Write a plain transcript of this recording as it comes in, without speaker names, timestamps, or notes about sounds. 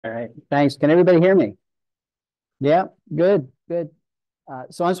All right, thanks. Can everybody hear me? Yeah, good, good.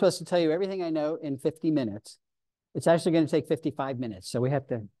 So I'm supposed to tell you everything I know in 50 minutes. It's actually going to take 55 minutes, so we have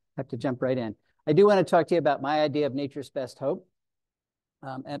to jump right in. I do want to talk to you about my idea of nature's best hope,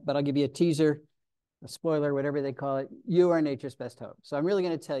 but I'll give you a teaser, a spoiler, whatever they call it. You are nature's best hope. So I'm really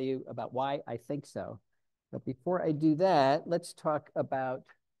going to tell you about why I think so. But before I do that, let's talk about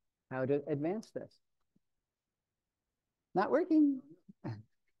how to advance this. Not working.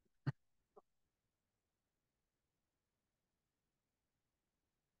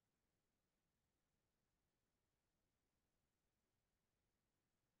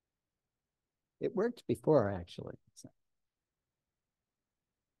 It worked before, actually. So,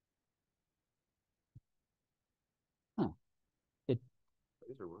 huh. It,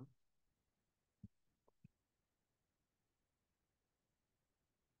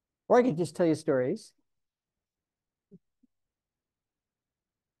 or I could just tell you stories.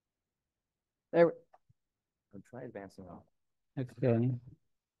 There, Try advancing on. okay.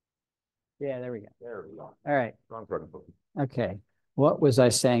 Yeah, there we go. There we go. All right. Wrong button. Okay. What was I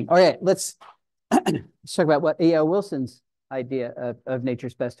saying? All right, let's talk about what E.O. Wilson's idea of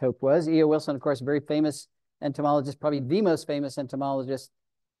nature's best hope was. E.O. Wilson, of course, a very famous entomologist, probably the most famous entomologist,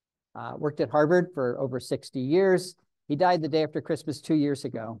 worked at Harvard for over 60 years. He died the day after Christmas 2 years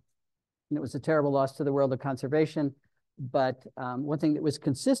ago. And it was a terrible loss to the world of conservation. But one thing that was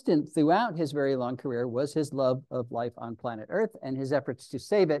consistent throughout his very long career was his love of life on planet Earth and his efforts to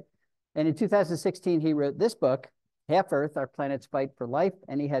save it. And in 2016, he wrote this book, Half Earth, Our Planet's Fight for Life.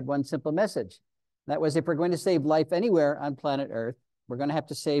 And he had one simple message. That was, if we're going to save life anywhere on planet Earth, we're going to have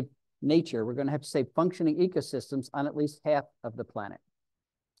to save nature. We're going to have to save functioning ecosystems on at least half of the planet.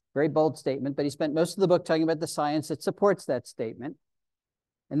 Very bold statement, but he spent most of the book talking about the science that supports that statement.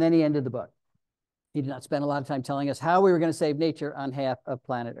 And then he ended the book. He did not spend a lot of time telling us how we were going to save nature on half of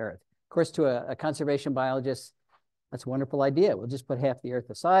planet Earth. Of course, to a conservation biologist, that's a wonderful idea. We'll just put half the Earth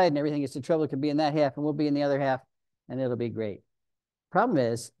aside and everything gets in trouble can be in that half and we'll be in the other half and it'll be great. Problem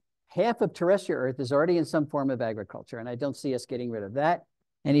is, half of terrestrial Earth is already in some form of agriculture, and I don't see us getting rid of that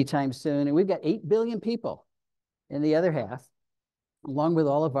anytime soon. And we've got 8 billion people in the other half, along with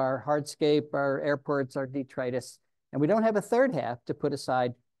all of our hardscape, our airports, our detritus, and we don't have a third half to put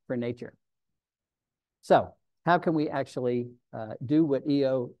aside for nature. So how can we actually do what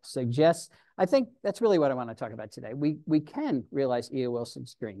E.O. suggests? I think that's really what I want to talk about today. We can realize E.O.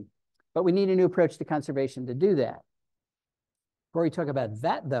 Wilson's dream, but we need a new approach to conservation to do that. Before we talk about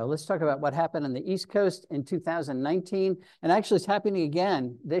that, though, let's talk about what happened on the East Coast in 2019. And actually, it's happening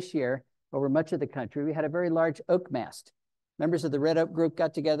again this year over much of the country. We had a very large oak mast. Members of the red oak group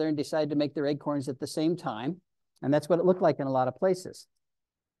got together and decided to make their acorns at the same time. And that's what it looked like in a lot of places.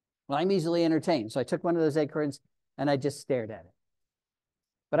 Well, I'm easily entertained. So I took one of those acorns and I just stared at it.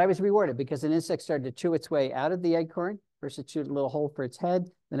 But I was rewarded because an insect started to chew its way out of the acorn. First, it chewed a little hole for its head.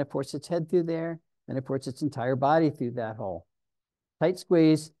 Then it forced its head through there. Then it forced its entire body through that hole. Tight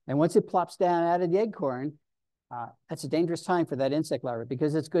squeeze. And once it plops down out of the acorn, that's a dangerous time for that insect larva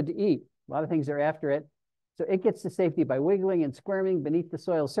because it's good to eat. A lot of things are after it. So it gets to safety by wiggling and squirming beneath the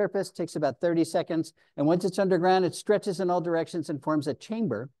soil surface. Takes about 30 seconds. And once it's underground, it stretches in all directions and forms a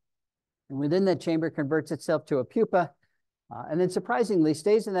chamber. And within that chamber, converts itself to a pupa. And then surprisingly,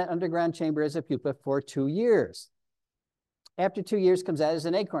 stays in that underground chamber as a pupa for 2 years. After 2 years, comes out as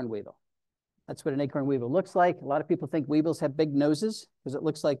an acorn weevil. That's what an acorn weevil looks like. A lot of people think weevils have big noses because it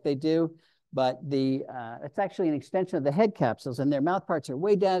looks like they do. But it's actually an extension of the head capsules, and their mouth parts are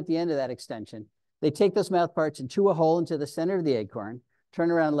way down at the end of that extension. They take those mouth parts and chew a hole into the center of the acorn,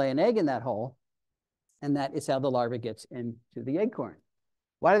 turn around, lay an egg in that hole, and that is how the larva gets into the acorn.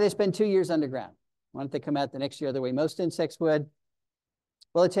 Why do they spend 2 years underground? Why don't they come out the next year the way most insects would?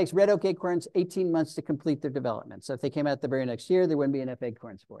 Well, it takes red oak acorns 18 months to complete their development. So if they came out the very next year, there wouldn't be enough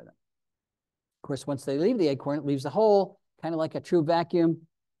acorns for them. Of course, once they leave the acorn, it leaves a hole, kind of like a true vacuum.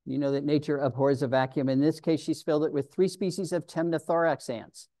 You know that nature abhors a vacuum. In this case, she's filled it with 3 species of temnothorax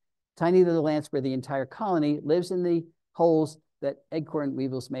ants, tiny little ants where the entire colony lives in the holes that acorn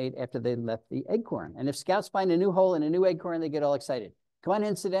weevils made after they left the acorn. And if scouts find a new hole in a new acorn, they get all excited. Come on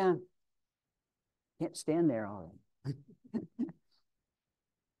in, sit down. Can't stand there all day.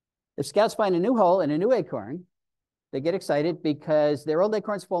 If scouts find a new hole in a new acorn, they get excited because their old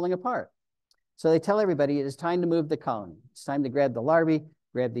acorn's falling apart. So they tell everybody it is time to move the colony. It's time to grab the larvae,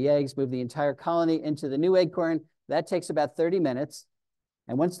 grab the eggs, move the entire colony into the new acorn. That takes about 30 minutes.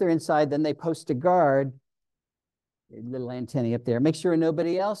 And once they're inside, then they post a guard, a little antennae up there, make sure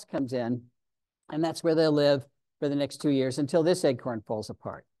nobody else comes in. And that's where they'll live for the next 2 years until this acorn falls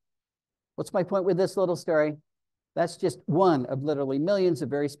apart. What's my point with this little story? That's just one of literally millions of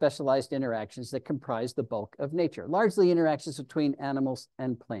very specialized interactions that comprise the bulk of nature, largely interactions between animals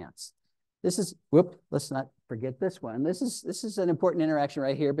and plants. This is, let's not forget this one. This is an important interaction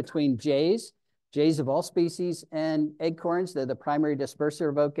right here between jays of all species, and acorns. They're the primary disperser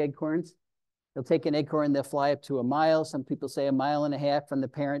of oak acorns. They'll take an acorn, they'll fly up to a mile, some people say 1.5 miles from the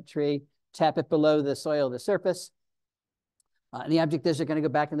parent tree, tap it below the soil of the surface. And the object is they're going to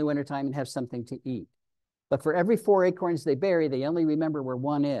go back in the wintertime and have something to eat. But for every 4 acorns they bury, they only remember where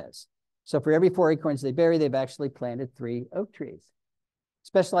one is. So for every 4 acorns they bury, they've actually planted 3 oak trees.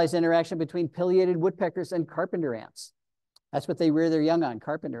 Specialized interaction between pileated woodpeckers and carpenter ants. That's what they rear their young on,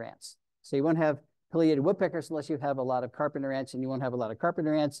 carpenter ants. So you won't have pileated woodpeckers unless you have a lot of carpenter ants, and you won't have a lot of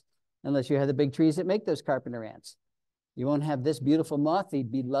carpenter ants unless you have the big trees that make those carpenter ants. You won't have this beautiful moth, the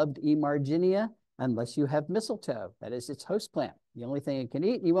beloved E. marginia, unless you have mistletoe. That is its host plant, the only thing it can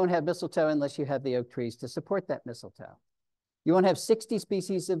eat. You won't have mistletoe unless you have the oak trees to support that mistletoe. You won't have 60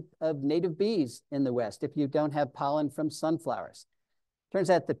 species of native bees in the West if you don't have pollen from sunflowers. Turns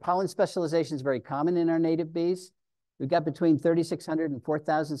out that pollen specialization is very common in our native bees. We've got between 3,600 and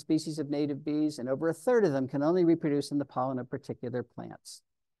 4,000 species of native bees, and over 1/3 of them can only reproduce in the pollen of particular plants.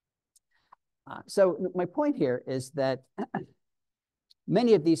 So my point here is that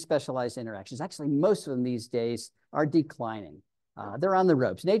many of these specialized interactions, actually most of them these days, are declining. They're on the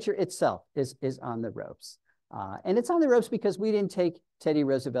ropes. Nature itself is on the ropes. And it's on the ropes because we didn't take Teddy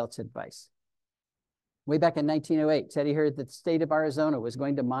Roosevelt's advice. Way back in 1908, Teddy heard that the state of Arizona was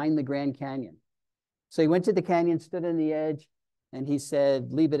going to mine the Grand Canyon. So he went to the canyon, stood on the edge, and he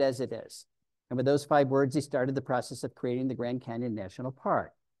said, leave it as it is. And with those 5 words, he started the process of creating the Grand Canyon National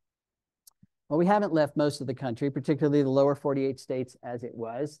Park. Well, we haven't left most of the country, particularly the lower 48 states as it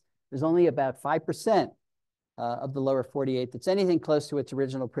was. There's only about 5% of the lower 48 that's anything close to its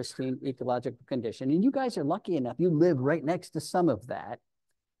original pristine ecological condition. And you guys are lucky enough, you live right next to some of that.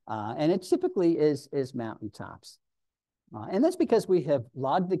 And it typically is mountaintops. And that's because we have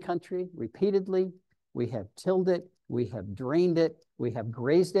logged the country repeatedly. We have tilled it. We have drained it. We have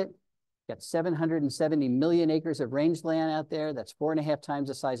grazed it. Got 770 million acres of rangeland out there. That's 4.5 times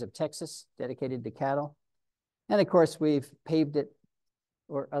the size of Texas, dedicated to cattle. And of course, we've paved it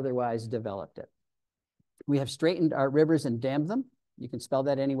or otherwise developed it. We have straightened our rivers and dammed them. You can spell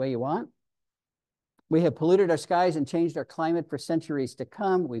that any way you want. We have polluted our skies and changed our climate for centuries to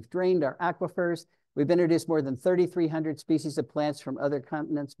come. We've drained our aquifers. We've introduced more than 3,300 species of plants from other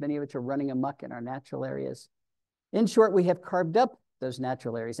continents, many of which are running amok in our natural areas. In short, we have carved up those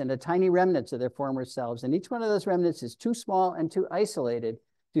natural areas into tiny remnants of their former selves. And each one of those remnants is too small and too isolated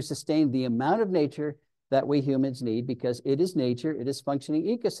to sustain the amount of nature that we humans need, because it is nature, it is functioning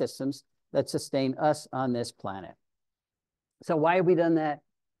ecosystems that sustain us on this planet. So why have we done that?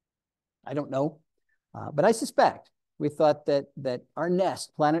 I don't know. But I suspect we thought that our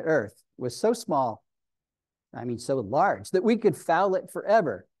nest, planet Earth, was so small, I mean so large, that we could foul it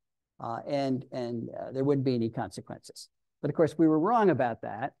forever and there wouldn't be any consequences. But of course, we were wrong about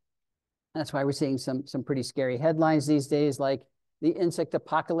that. That's why we're seeing some pretty scary headlines these days, like the insect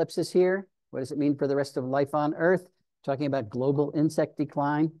apocalypse is here. What does it mean for the rest of life on Earth? Talking about global insect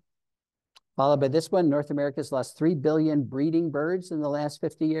decline. Followed by this one, North America's lost 3 billion breeding birds in the last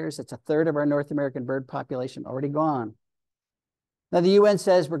 50 years. It's 1/3 of our North American bird population already gone. Now, the UN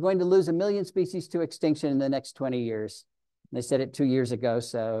says we're going to lose 1 million species to extinction in the next 20 years. And they said it 2 years ago,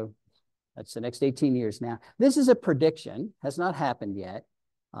 so that's the next 18 years now. This is a prediction, has not happened yet.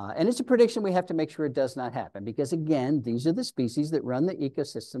 And it's a prediction we have to make sure it does not happen, because again, these are the species that run the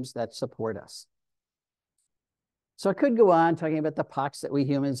ecosystems that support us. So I could go on talking about the pox that we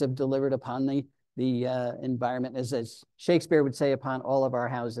humans have delivered upon the environment, as Shakespeare would say, upon all of our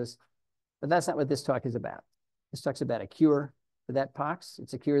houses. But that's not what this talk is about. This talk's about a cure for that pox.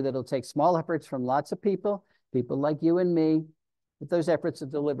 It's a cure that'll take small efforts from lots of people like you and me, but those efforts will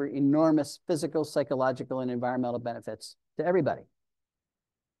deliver enormous physical, psychological, and environmental benefits to everybody.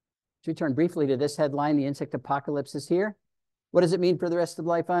 To return briefly to this headline, the insect apocalypse is here. What does it mean for the rest of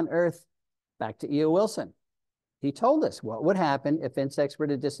life on Earth? Back to E.O. Wilson. He told us what would happen if insects were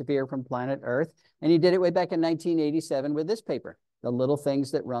to disappear from planet Earth, and he did it way back in 1987 with this paper, The Little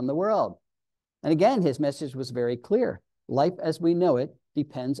Things That Run the World. And again, his message was very clear. Life as we know it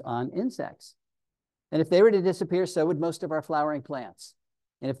depends on insects. And if they were to disappear, so would most of our flowering plants.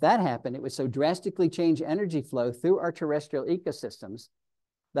 And if that happened, it would so drastically change energy flow through our terrestrial ecosystems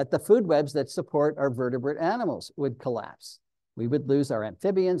that the food webs that support our vertebrate animals would collapse. We would lose our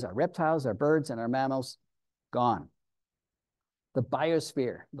amphibians, our reptiles, our birds, and our mammals. Gone. The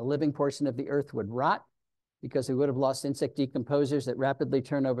biosphere, the living portion of the Earth, would rot because we would have lost insect decomposers that rapidly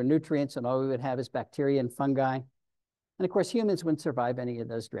turn over nutrients, and all we would have is bacteria and fungi. And of course, humans wouldn't survive any of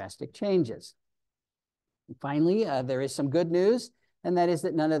those drastic changes. And finally, there is some good news, and that is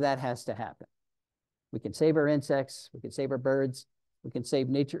that none of that has to happen. We can save our insects, we can save our birds, we can save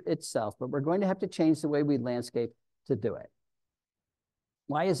nature itself, but we're going to have to change the way we landscape to do it.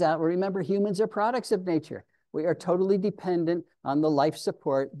 Why is that? Well, remember, humans are products of nature. We are totally dependent on the life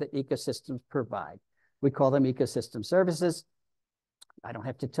support that ecosystems provide. We call them ecosystem services. I don't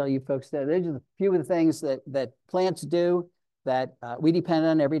have to tell you folks that there's a few of the things that plants do that we depend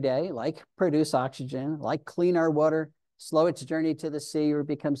on every day, like produce oxygen, like clean our water, slow its journey to the sea or it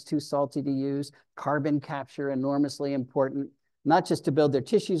becomes too salty to use, carbon capture, enormously important, not just to build their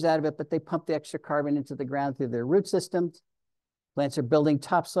tissues out of it, but they pump the extra carbon into the ground through their root systems. Plants are building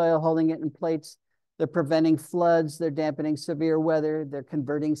topsoil, holding it in plates. They're preventing floods. They're dampening severe weather. They're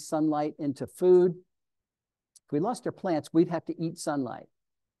converting sunlight into food. If we lost our plants, we'd have to eat sunlight.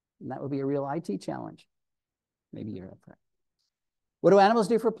 And that would be a real IT challenge. Maybe you're up for it. What do animals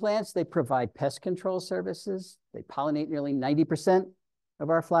do for plants? They provide pest control services. They pollinate nearly 90% of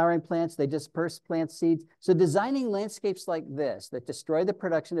our flowering plants. They disperse plant seeds. So designing landscapes like this that destroy the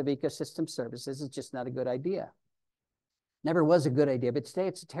production of ecosystem services is just not a good idea. Never was a good idea, but today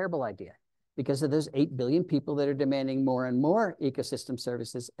it's a terrible idea because of those 8 billion people that are demanding more and more ecosystem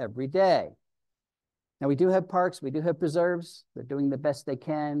services every day. Now, we do have parks, we do have preserves, they're doing the best they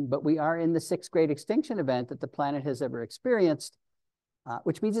can, but we are in the 6th great extinction event that the planet has ever experienced,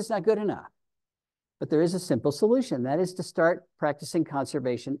 which means it's not good enough. But there is a simple solution. That is to start practicing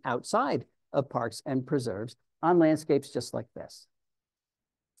conservation outside of parks and preserves on landscapes just like this.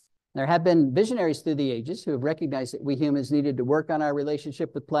 There have been visionaries through the ages who have recognized that we humans needed to work on our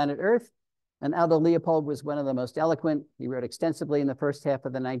relationship with planet Earth, and Aldo Leopold was one of the most eloquent. He wrote extensively in the first half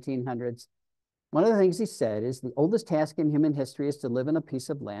of the 1900s. One of the things he said is the oldest task in human history is to live in a piece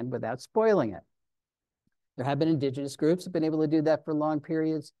of land without spoiling it. There have been indigenous groups that have been able to do that for long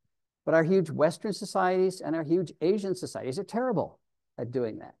periods, but our huge Western societies and our huge Asian societies are terrible at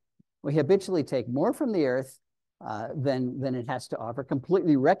doing that. We habitually take more from the earth than it has to offer,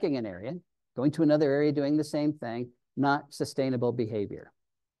 completely wrecking an area, going to another area, doing the same thing, not sustainable behavior.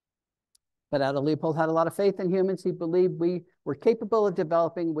 But Aldo Leopold had a lot of faith in humans. He believed we were capable of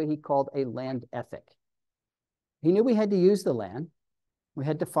developing what he called a land ethic. He knew we had to use the land. We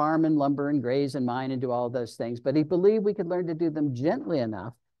had to farm and lumber and graze and mine and do all of those things, but he believed we could learn to do them gently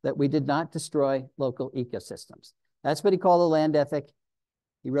enough that we did not destroy local ecosystems. That's what he called a land ethic.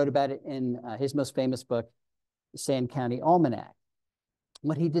 He wrote about it in his most famous book, the Sand County Almanac.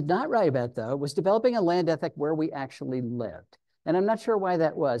 What he did not write about, though, was developing a land ethic where we actually lived. And I'm not sure why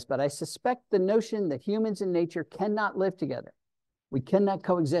that was, but I suspect the notion that humans and nature cannot live together. We cannot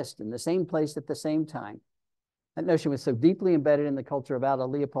coexist in the same place at the same time. That notion was so deeply embedded in the culture of Aldo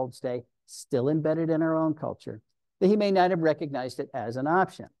Leopold's day, still embedded in our own culture, that he may not have recognized it as an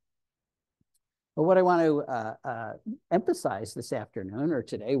option. But what I want to emphasize this afternoon, or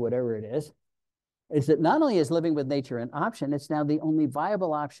today, whatever it is that not only is living with nature an option, it's now the only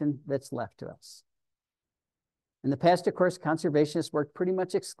viable option that's left to us. In the past, of course, conservationists worked pretty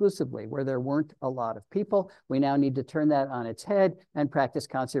much exclusively where there weren't a lot of people. We now need to turn that on its head and practice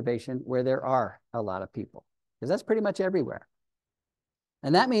conservation where there are a lot of people, because that's pretty much everywhere.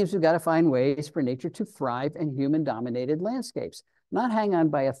 And that means we've got to find ways for nature to thrive in human-dominated landscapes, not hang on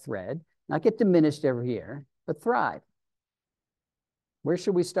by a thread, not get diminished every year, but thrive. Where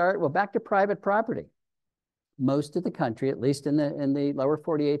should we start? Well, back to private property. Most of the country, at least in the lower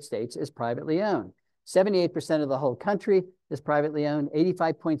 48 states, is privately owned. 78% of the whole country is privately owned.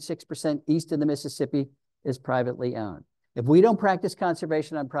 85.6% east of the Mississippi is privately owned. If we don't practice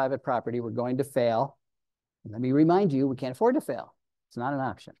conservation on private property, we're going to fail. And let me remind you, we can't afford to fail. It's not an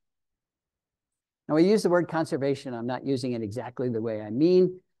option. Now, we use the word conservation. I'm not using it exactly the way I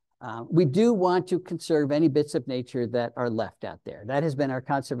mean. We do want to conserve any bits of nature that are left out there. That has been our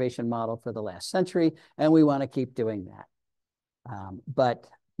conservation model for the last century, and we want to keep doing that. But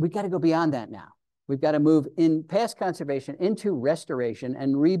we've got to go beyond that now. We've got to move in past conservation into restoration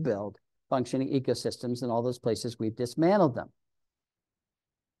and rebuild functioning ecosystems in all those places we've dismantled them.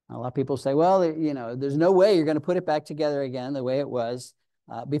 A lot of people say, well, you know, there's no way you're going to put it back together again the way it was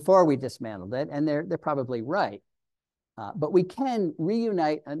before we dismantled it, and they're probably right. But we can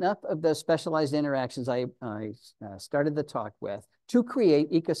reunite enough of those specialized interactions I started the talk with to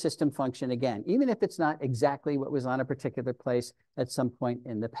create ecosystem function again, even if it's not exactly what was on a particular place at some point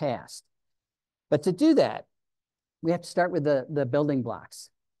in the past. But to do that, we have to start with the building blocks.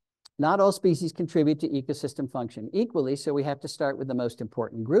 Not all species contribute to ecosystem function equally, so we have to start with the most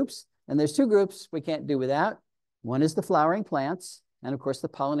important groups. And there's two groups we can't do without. One is the flowering plants, and of course the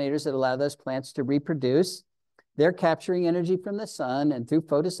pollinators that allow those plants to reproduce. They're capturing energy from the sun and through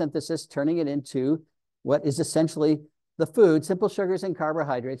photosynthesis, turning it into what is essentially the food, simple sugars and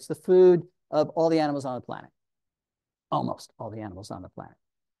carbohydrates, the food of all the animals on the planet. Almost all the animals on the planet.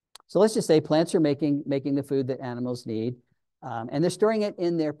 So let's just say plants are making the food that animals need, and they're storing it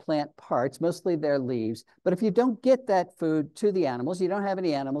in their plant parts, mostly their leaves. But if you don't get that food to the animals, you don't have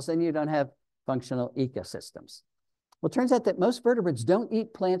any animals, then you don't have functional ecosystems. Well, it turns out that most vertebrates don't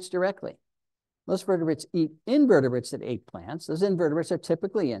eat plants directly. Most vertebrates eat invertebrates that eat plants. Those invertebrates are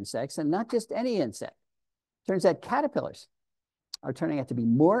typically insects, and not just any insect. Turns out caterpillars are turning out to be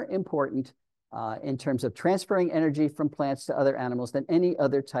more important in terms of transferring energy from plants to other animals than any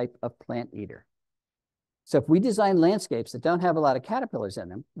other type of plant eater. So if we design landscapes that don't have a lot of caterpillars in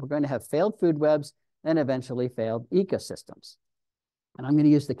them, we're going to have failed food webs and eventually failed ecosystems. And I'm going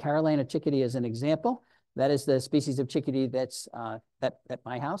to use the Carolina chickadee as an example. That is the species of chickadee that's at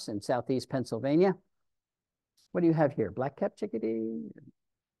my house in southeast Pennsylvania. What do you have here? Black-capped chickadee?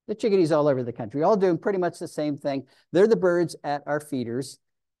 The chickadees all over the country, all doing pretty much the same thing. They're the birds at our feeders.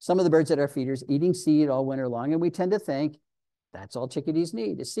 Some of the birds at our feeders eating seed all winter long, and we tend to think that's all chickadees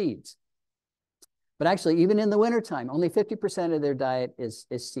need is seeds. But actually, even in the wintertime, only 50% of their diet is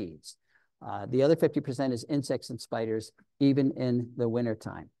seeds. The other 50% is insects and spiders, even in the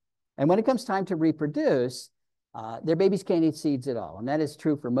wintertime. And when it comes time to reproduce, their babies can't eat seeds at all. And that is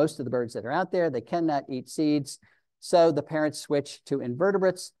true for most of the birds that are out there. They cannot eat seeds. So the parents switch to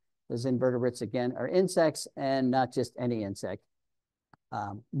invertebrates. Those invertebrates, again, are insects, and not just any insect.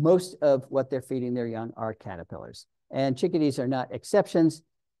 Most of what they're feeding their young are caterpillars. And chickadees are not exceptions.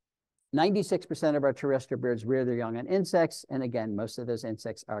 96% of our terrestrial birds rear their young on insects. And again, most of those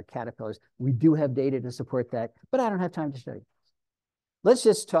insects are caterpillars. We do have data to support that, but I don't have time to show you. Let's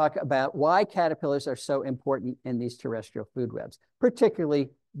just talk about why caterpillars are so important in these terrestrial food webs,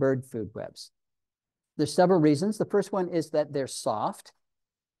 particularly bird food webs. There's several reasons. The first one is that they're soft.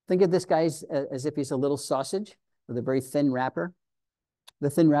 Think of this guy as if he's a little sausage with a very thin wrapper. The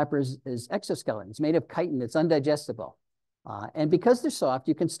thin wrapper is exoskeleton. It's made of chitin. It's undigestible. And because they're soft,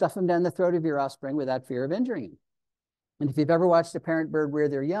 you can stuff them down the throat of your offspring without fear of injuring them. And if you've ever watched a parent bird rear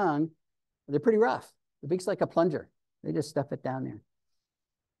their young, they're pretty rough. The beak's like a plunger. They just stuff it down there.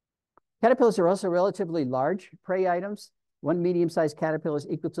 Caterpillars are also relatively large prey items. One medium-sized caterpillar is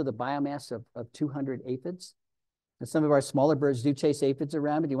equal to the biomass of 200 aphids. And some of our smaller birds do chase aphids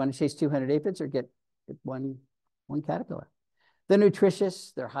around, but do you want to chase 200 aphids or get one caterpillar? They're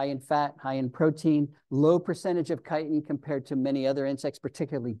nutritious, they're high in fat, high in protein, low percentage of chitin compared to many other insects,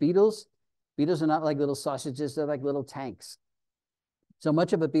 particularly beetles. Beetles are not like little sausages, they're like little tanks. So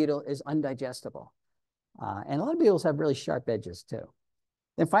much of a beetle is undigestible. And a lot of beetles have really sharp edges too.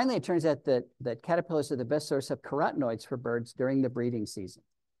 Then finally, it turns out that caterpillars are the best source of carotenoids for birds during the breeding season.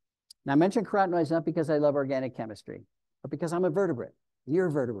 Now, I mentioned carotenoids not because I love organic chemistry, but because I'm a vertebrate. You're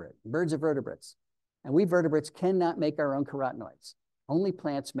a vertebrate. Birds are vertebrates. And we vertebrates cannot make our own carotenoids. Only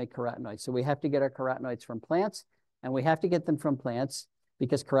plants make carotenoids. So we have to get our carotenoids from plants, and we have to get them from plants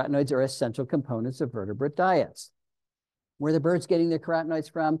because carotenoids are essential components of vertebrate diets. Where are the birds getting their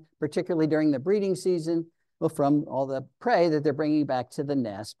carotenoids from, particularly during the breeding season? Well, from all the prey that they're bringing back to the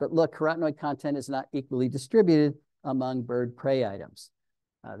nest. But look, carotenoid content is not equally distributed among bird prey items.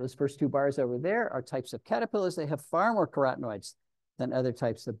 Those first two bars over there are types of caterpillars. They have far more carotenoids than other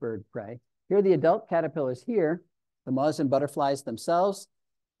types of bird prey. Here are the adult caterpillars here, the moths and butterflies themselves.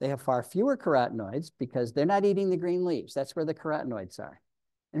 They have far fewer carotenoids because they're not eating the green leaves. That's where the carotenoids are.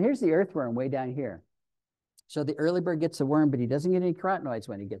 And here's the earthworm way down here. So the early bird gets the worm, but he doesn't get any carotenoids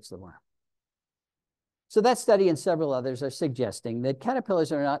when he gets the worm. So that study and several others are suggesting that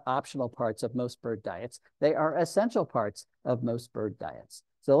caterpillars are not optional parts of most bird diets. They are essential parts of most bird diets.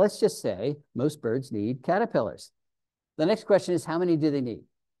 So let's just say most birds need caterpillars. The next question is, how many do they need?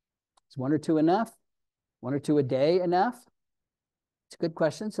 Is one or two enough? One or two a day enough? It's a good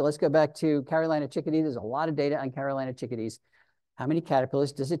question. So let's go back to Carolina chickadee. There's a lot of data on Carolina chickadees. How many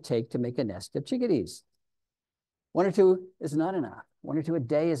caterpillars does it take to make a nest of chickadees? One or two is not enough. One or two a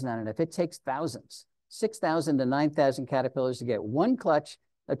day is not enough. It takes thousands. 6,000 to 9,000 caterpillars to get one clutch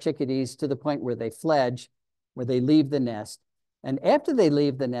of chickadees to the point where they fledge, where they leave the nest. And after they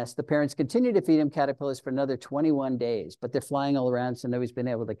leave the nest, the parents continue to feed them caterpillars for another 21 days, but they're flying all around, so nobody's been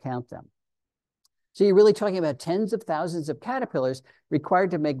able to count them. So you're really talking about tens of thousands of caterpillars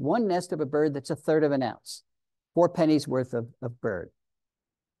required to make one nest of a bird that's 1/3 of an ounce, 4 pennies worth of bird.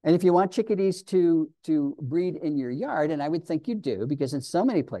 And if you want chickadees to breed in your yard, and I would think you do, because in so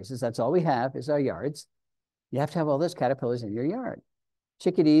many places, that's all we have is our yards, you have to have all those caterpillars in your yard.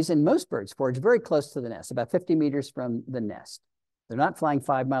 Chickadees and most birds forage very close to the nest, about 50 meters from the nest. They're not flying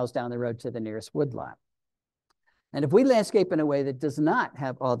 5 miles down the road to the nearest woodlot. And if we landscape in a way that does not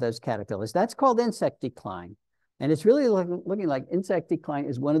have all those caterpillars, that's called insect decline. And it's really looking like insect decline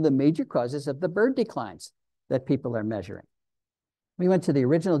is one of the major causes of the bird declines that people are measuring. We went to the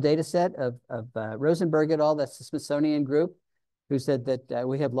original data set of Rosenberg et al., that's the Smithsonian group, who said that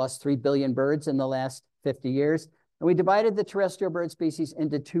we have lost 3 billion birds in the last 50 years. And we divided the terrestrial bird species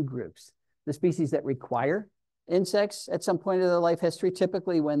into 2 groups. The species that require insects at some point of their life history,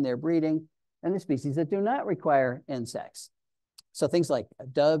 typically when they're breeding, and the species that do not require insects. So things like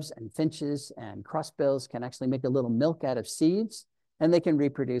doves and finches and crossbills can actually make a little milk out of seeds, and they can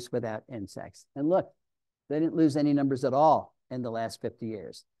reproduce without insects. And look, they didn't lose any numbers at all in the last 50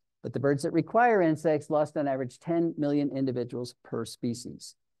 years. But the birds that require insects lost on average 10 million individuals per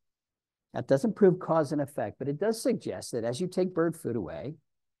species. That doesn't prove cause and effect, but it does suggest that as you take bird food away,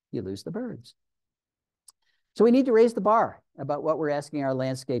 you lose the birds. So we need to raise the bar about what we're asking our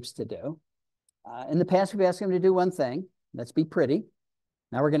landscapes to do. In the past, we've asked them to do one thing. Let's be pretty.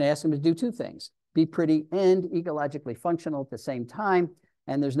 Now we're going to ask them to do 2 things. Be pretty and ecologically functional at the same time.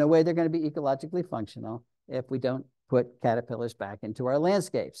 And there's no way they're going to be ecologically functional if we don't put caterpillars back into our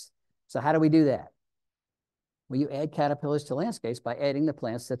landscapes. So how do we do that? Well, you add caterpillars to landscapes by adding the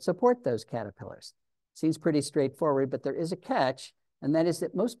plants that support those caterpillars. Seems pretty straightforward, but there is a catch, and that is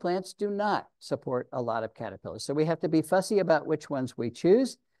that most plants do not support a lot of caterpillars. So we have to be fussy about which ones we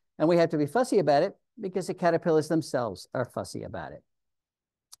choose, and we have to be fussy about it because the caterpillars themselves are fussy about it.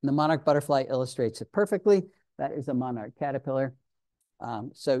 And the monarch butterfly illustrates it perfectly. That is a monarch caterpillar.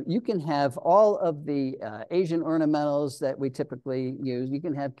 So you can have all of the Asian ornamentals that we typically use. You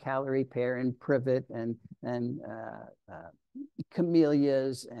can have calorie pear and privet and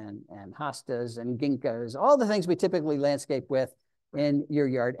camellias and hostas and ginkgos, all the things we typically landscape with in your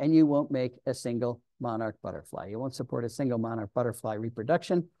yard, and you won't make a single monarch butterfly. You won't support a single monarch butterfly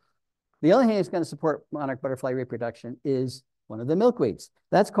reproduction. The only thing that's going to support monarch butterfly reproduction is one of the milkweeds.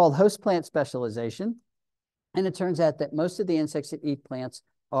 That's called host plant specialization. And it turns out that most of the insects that eat plants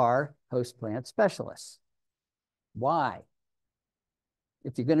are host plant specialists. Why?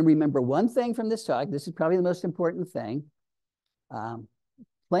 If you're going to remember one thing from this talk, this is probably the most important thing.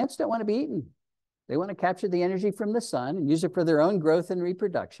 Plants don't want to be eaten. They want to capture the energy from the sun and use it for their own growth and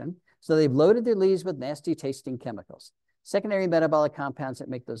reproduction. So they've loaded their leaves with nasty tasting chemicals, secondary metabolic compounds that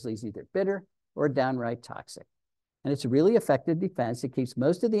make those leaves either bitter or downright toxic. And it's a really effective defense. It keeps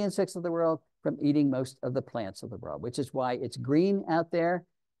most of the insects of the world from eating most of the plants of the world, which is why it's green out there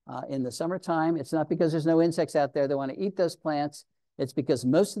in the summertime. It's not because there's no insects out there that want to eat those plants. It's because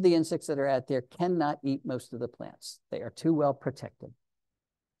most of the insects that are out there cannot eat most of the plants. They are too well protected.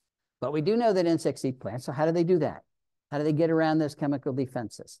 But we do know that insects eat plants. So how do they do that? How do they get around those chemical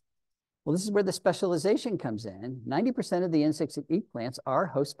defenses? Well, this is where the specialization comes in. 90% of the insects that eat plants are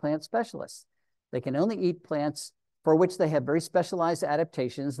host plant specialists. They can only eat plants for which they have very specialized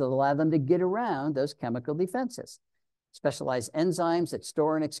adaptations that allow them to get around those chemical defenses. Specialized enzymes that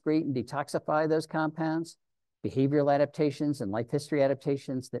store and excrete and detoxify those compounds, behavioral adaptations and life history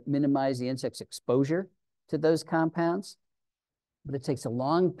adaptations that minimize the insect's exposure to those compounds. But it takes a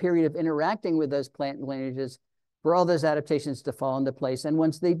long period of interacting with those plant lineages for all those adaptations to fall into place. And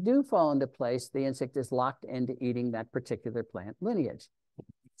once they do fall into place, the insect is locked into eating that particular plant lineage.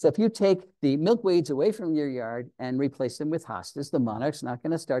 So if you take the milkweeds away from your yard and replace them with hostas, the monarch's not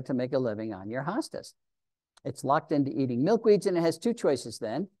going to start to make a living on your hostas. It's locked into eating milkweeds, and it has 2 choices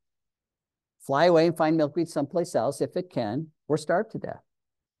then. Fly away and find milkweed someplace else if it can, or starve to death.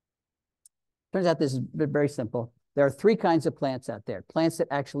 Turns out this is very simple. There are 3 kinds of plants out there. Plants that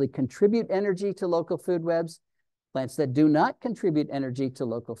actually contribute energy to local food webs, plants that do not contribute energy to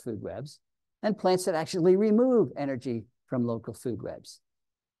local food webs, and plants that actually remove energy from local food webs.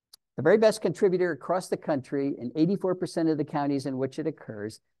 The very best contributor across the country in 84% of the counties in which it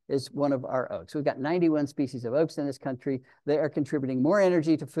occurs is one of our oaks. We've got 91 species of oaks in this country. They are contributing more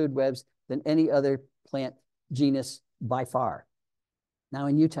energy to food webs than any other plant genus by far. Now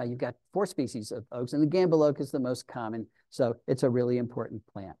in Utah, you've got 4 species of oaks, and the Gamble oak is the most common, so it's a really important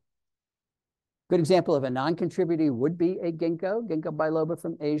plant. Good example of a non-contributor would be a ginkgo biloba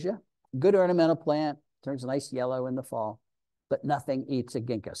from Asia. Good ornamental plant, turns nice yellow in the fall, but nothing eats a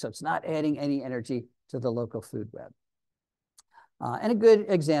ginkgo. So it's not adding any energy to the local food web. And a good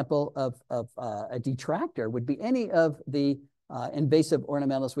example of a detractor would be any of the invasive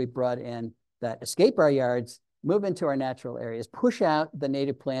ornamentals we brought in that escape our yards, move into our natural areas, push out the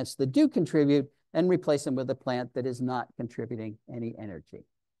native plants that do contribute, and replace them with a plant that is not contributing any energy.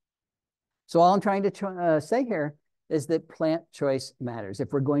 So all I'm trying to say here is that plant choice matters.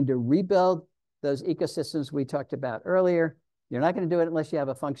 If we're going to rebuild those ecosystems we talked about earlier, You're not going to do it unless you have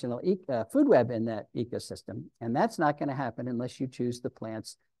a functional food web in that ecosystem. And that's not going to happen unless you choose the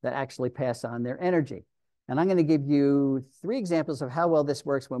plants that actually pass on their energy. And I'm going to give you 3 examples of how well this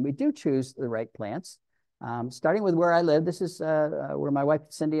works when we do choose the right plants. Starting with where I live, this is where my wife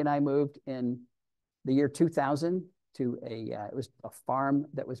Cindy and I moved in the year 2000 to it was a farm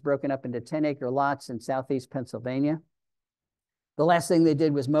that was broken up into 10-acre lots in southeast Pennsylvania. The last thing they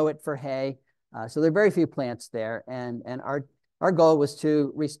did was mow it for hay. So there are very few plants there. And our goal was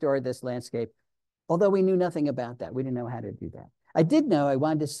to restore this landscape, although we knew nothing about that. We didn't know how to do that. I did know I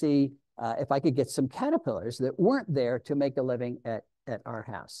wanted to see if I could get some caterpillars that weren't there to make a living at our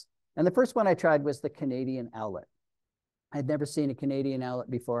house. And the first one I tried was the Canadian owlet. I'd never seen a Canadian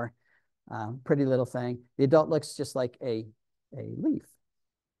owlet before. Pretty little thing. The adult looks just like a leaf.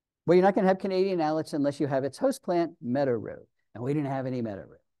 Well, you're not going to have Canadian owlets unless you have its host plant, meadow rue. And we didn't have any meadow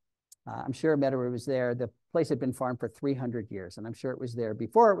rue. I'm sure meadow rue was there. The place had been farmed for 300 years, and I'm sure it was there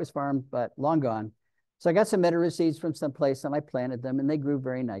before it was farmed, but long gone. So I got some meadow rue seeds from someplace, and I planted them, and they grew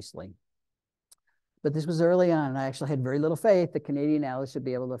very nicely. But this was early on, and I actually had very little faith that Canadian owlets should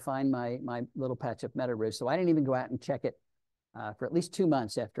be able to find my little patch of meadow rue. So I didn't even go out and check it for at least 2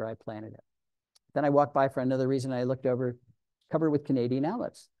 months after I planted it. Then I walked by for another reason. I looked over, covered with Canadian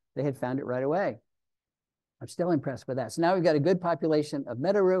owlets. They had found it right away. I'm still impressed with that. So now we've got a good population of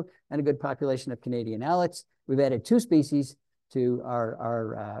meadow rue and a good population of Canadian owlets. We've added 2 species to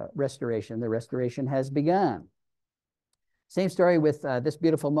our restoration. The restoration has begun. Same story with this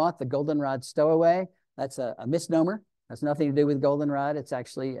beautiful moth, the goldenrod stowaway. That's a misnomer. Has nothing to do with goldenrod. It's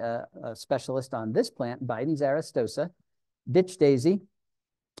actually a specialist on this plant, Biden's aristosa. Ditch daisy.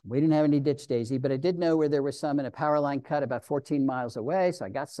 We didn't have any ditch daisy, but I did know where there was some in a power line cut about 14 miles away. So I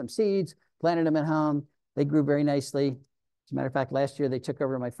got some seeds, planted them at home. They grew very nicely. As a matter of fact, last year they took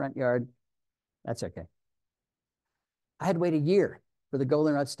over my front yard. That's okay. I had to wait a year for the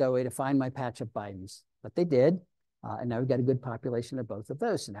goldenrod stowaway to find my patch of Biden's, but they did. And now we've got a good population of both of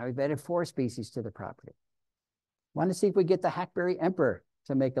those. So now we've added 4 species to the property. Want to see if we get the hackberry emperor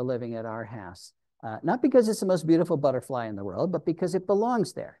to make a living at our house. Not because it's the most beautiful butterfly in the world, but because it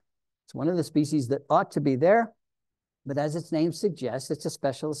belongs there. It's one of the species that ought to be there, but as its name suggests, it's a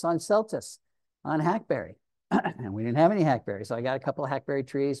specialist on Celtis, on hackberry. And we didn't have any hackberry, so I got a couple of hackberry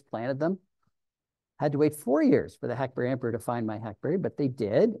trees, planted them. Had to wait 4 years for the hackberry emperor to find my hackberry, but they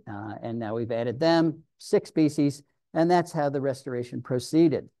did. And now we've added them, 6 species, and that's how the restoration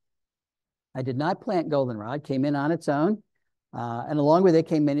proceeded. I did not plant goldenrod, came in on its own. And along with it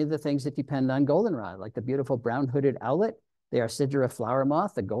came many of the things that depend on goldenrod, like the beautiful brown-hooded owlet, the Arsidra flower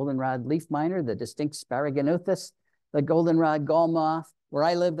moth, the goldenrod leaf miner, the distinct Sparaginothus, the goldenrod gall moth. Where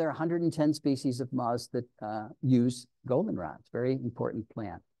I live, there are 110 species of moths that use goldenrod. It's a very important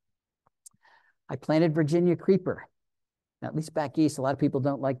plant. I planted Virginia creeper. Now, at least back east, a lot of people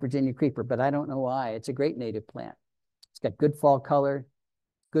don't like Virginia creeper, but I don't know why. It's a great native plant. It's got good fall color,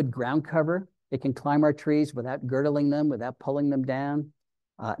 good ground cover. It can climb our trees without girdling them, without pulling them down.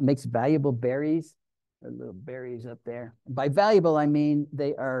 It makes valuable berries. There are little berries up there. By valuable, I mean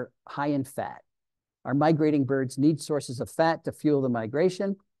they are high in fat. Our migrating birds need sources of fat to fuel the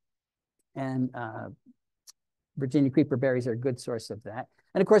migration. And Virginia creeper berries are a good source of that.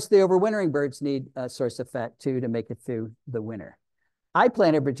 And of course, the overwintering birds need a source of fat too to make it through the winter. I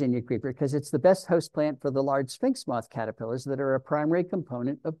planted Virginia creeper because it's the best host plant for the large sphinx moth caterpillars that are a primary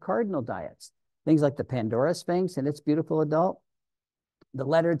component of cardinal diets. Things like the Pandora sphinx and its beautiful adult, the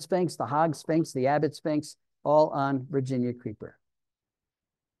lettered sphinx, the hog sphinx, the abbot sphinx, all on Virginia creeper.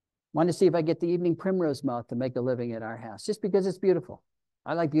 Want to see if I get the evening primrose moth to make a living at our house, just because it's beautiful.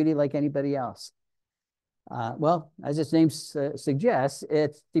 I like beauty like anybody else. Well, as its name suggests,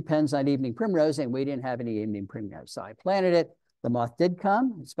 it depends on evening primrose, and we didn't have any evening primrose. So I planted it. The moth did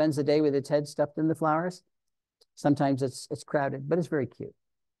come. It spends the day with its head stuffed in the flowers. Sometimes it's crowded, but it's very cute.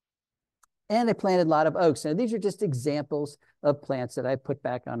 And I planted a lot of oaks. Now, these are just examples of plants that I put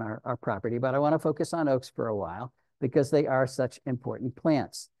back on our property, but I want to focus on oaks for a while because they are such important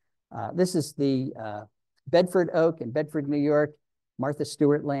plants. This is the Bedford oak in Bedford, New York, Martha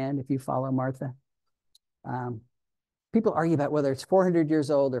Stewart land, if you follow Martha. People argue about whether it's 400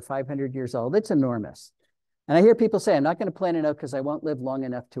 years old or 500 years old. It's enormous. And I hear people say, I'm not going to plant an oak because I won't live long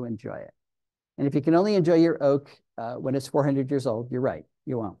enough to enjoy it. And if you can only enjoy your oak when it's 400 years old, you're right,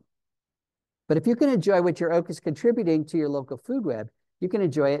 you won't. But if you can enjoy what your oak is contributing to your local food web, you can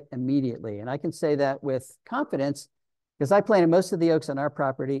enjoy it immediately. And I can say that with confidence because I planted most of the oaks on our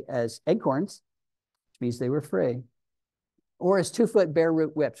property as acorns, which means they were free, or as 2-foot bare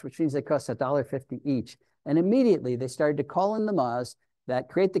root whips, which means they cost $1.50 each. And immediately they started to call in the moths that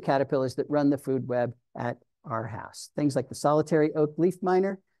create the caterpillars that run the food web at our house. Things like the solitary oak leaf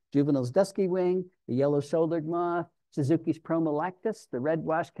miner, Juvenil's dusky wing, the yellow-shouldered moth, Suzuki's promolactus, the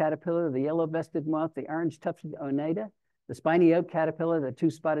red-washed caterpillar, the yellow-vested moth, the orange-tufted oneida, the spiny oak caterpillar, the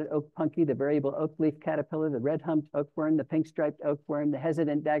two-spotted oak punky, the variable oak leaf caterpillar, the red-humped oakworm, the pink-striped oakworm, the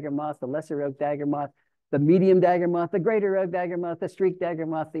hesitant dagger moth, the lesser oak dagger moth, the medium dagger moth, the greater oak dagger moth, the streaked dagger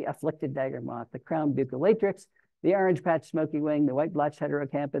moth, the afflicted dagger moth, the crowned bucolatrix, the orange patch smoky wing, the white blotched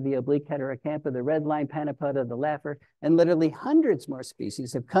heterocampa, the oblique heterocampa, the red line panapoda, the laugher, and literally hundreds more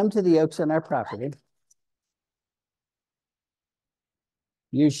species have come to the oaks on our property.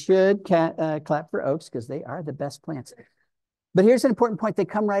 You should clap for oaks because they are the best plants. But here's an important point. They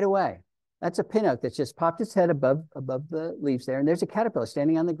come right away. That's a pin oak that's just popped its head above the leaves there. And there's a caterpillar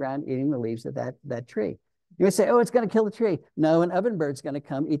standing on the ground eating the leaves of that tree. You would say, oh, it's going to kill the tree. No, an oven bird's going to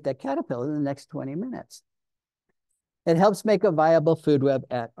come eat that caterpillar in the next 20 minutes. It helps make a viable food web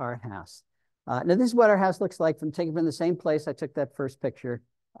at our house. Now, this is what our house looks like taken from the same place I took that first picture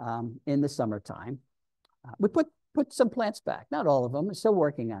in the summertime. We put some plants back, not all of them. We're still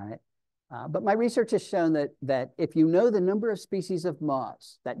working on it. But my research has shown that if you know the number of species of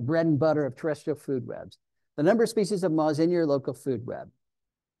moths, that bread and butter of terrestrial food webs, the number of species of moths in your local food web,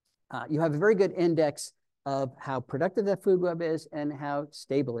 you have a very good index of how productive that food web is and how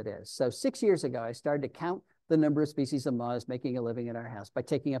stable it is. So 6 years ago, I started to count the number of species of moths making a living in our house by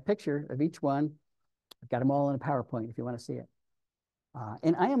taking a picture of each one. I've got them all in a PowerPoint if you want to see it.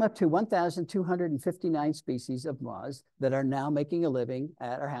 And I am up to 1,259 species of moths that are now making a living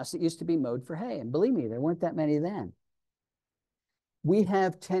at our house that used to be mowed for hay. And believe me, there weren't that many then. We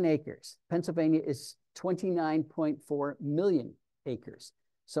have 10 acres. Pennsylvania is 29.4 million acres.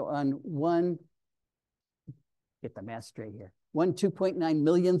 So on get the math straight here, 2.9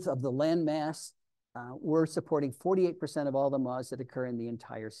 millionth of the land mass, we're supporting 48% of all the moths that occur in the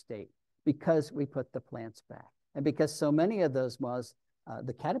entire state because we put the plants back. And because so many of those moths,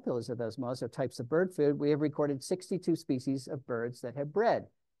 the caterpillars of those moths are types of bird food, we have recorded 62 species of birds that have bred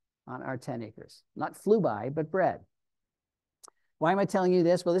on our 10 acres. Not flew by, but bred. Why am I telling you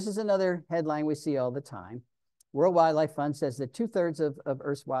this? Well, this is another headline we see all the time. World Wildlife Fund says that 2/3 of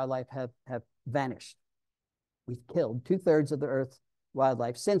Earth's wildlife have vanished. We've killed 2/3 of the Earth's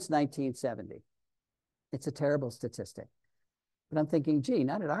wildlife since 1970. It's a terrible statistic. But I'm thinking, gee,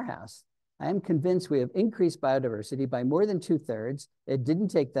 not at our house. I am convinced we have increased biodiversity by more than 2/3. It didn't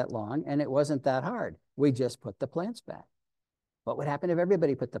take that long, and it wasn't that hard. We just put the plants back. What would happen if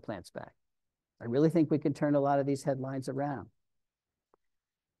everybody put the plants back? I really think we can turn a lot of these headlines around.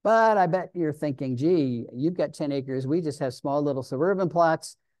 But I bet you're thinking, gee, you've got 10 acres. We just have small little suburban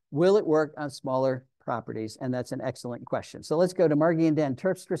plots. Will it work on smaller properties? And that's an excellent question. So let's go to Margie and Dan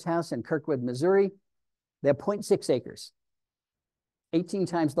Terpstra's house in Kirkwood, Missouri. They have 0.6 acres. 18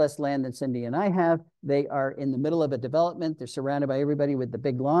 times less land than Cindy and I have. They are in the middle of a development. They're surrounded by everybody with the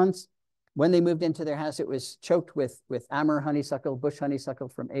big lawns. When they moved into their house, it was choked with amur honeysuckle, bush honeysuckle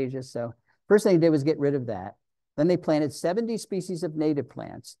from Asia. So first thing they did was get rid of that. Then they planted 70 species of native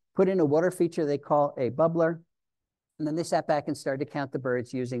plants, put in a water feature they call a bubbler, and then they sat back and started to count the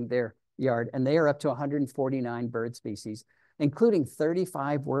birds using their yard, and they are up to 149 bird species, including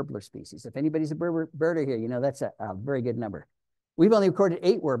 35 warbler species. If anybody's a birder here, you know that's a very good number. We've only recorded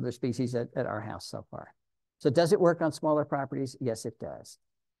 8 warbler species at our house so far. So does it work on smaller properties? Yes, it does.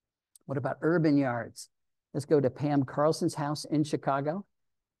 What about urban yards? Let's go to Pam Carlson's house in Chicago.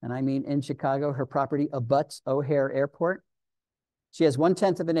 And I mean in Chicago, her property abuts O'Hare Airport. She has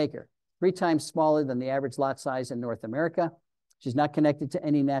 1/10 of an acre, 3 times smaller than the average lot size in North America. She's not connected to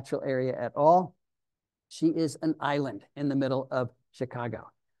any natural area at all. She is an island in the middle of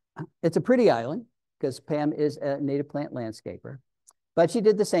Chicago. It's a pretty island because Pam is a native plant landscaper, but she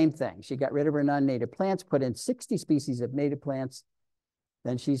did the same thing. She got rid of her non-native plants, put in 60 species of native plants.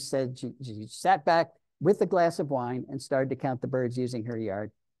 Then she said she sat back with a glass of wine and started to count the birds using her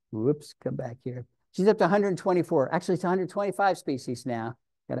yard. Whoops, come back here. She's up to 124, actually it's 125 species now,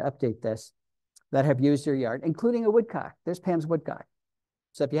 got to update this, that have used her yard, including a woodcock. There's Pam's woodcock.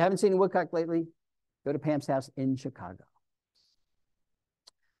 So if you haven't seen a woodcock lately, go to Pam's house in Chicago.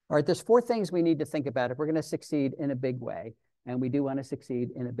 All right, there's 4 things we need to think about if we're going to succeed in a big way, and we do want to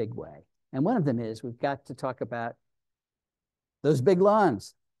succeed in a big way. And one of them is we've got to talk about those big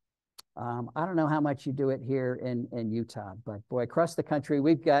lawns. I don't know how much you do it here in Utah, but boy, across the country,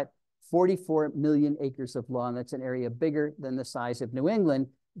 we've got 44 million acres of lawn. That's an area bigger than the size of New England,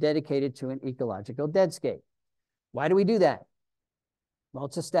 dedicated to an ecological deadscape. Why do we do that? Well,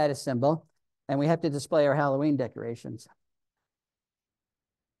 it's a status symbol, and we have to display our Halloween decorations.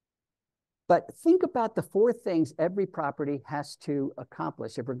 But think about the four things every property has to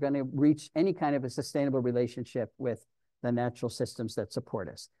accomplish if we're going to reach any kind of a sustainable relationship with the natural systems that support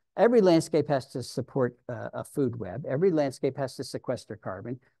us. Every landscape has to support a food web. Every landscape has to sequester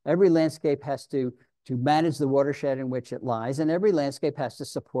carbon. Every landscape has to manage the watershed in which it lies. And every landscape has to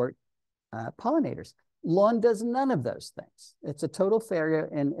support pollinators. Lawn does none of those things. It's a total failure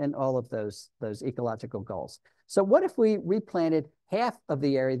in all of those ecological goals. So what if we replanted half of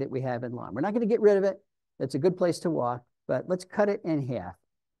the area that we have in lawn? We're not going to get rid of it. It's a good place to walk, but let's cut it in half.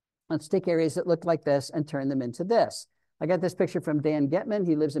 Let's take areas that look like this and turn them into this. I got this picture from Dan Getman.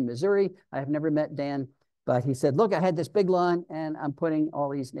 He lives in Missouri. I have never met Dan, but he said, look, I had this big lawn and I'm putting all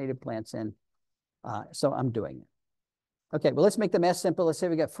these native plants in. So I'm doing it. Okay, well, let's make the math simple. Let's say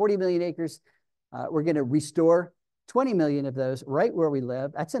we got 40 million acres. We're going to restore 20 million of those right where we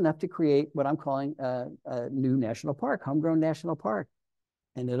live. That's enough to create what I'm calling a new national park, homegrown national park.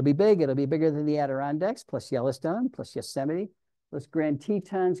 And it'll be big. It'll be bigger than the Adirondacks, plus Yellowstone, plus Yosemite, plus Grand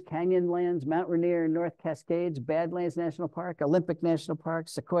Tetons, Canyonlands, Mount Rainier, North Cascades, Badlands National Park, Olympic National Park,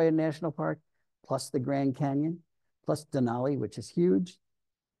 Sequoia National Park, plus the Grand Canyon, plus Denali, which is huge.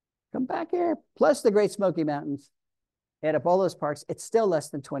 Come back here, plus the Great Smoky Mountains. Add up all those parks, it's still less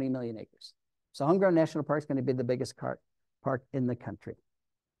than 20 million acres. So homegrown national park is going to be the biggest park in the country.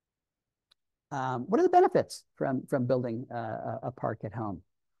 What are the benefits from building a park at home?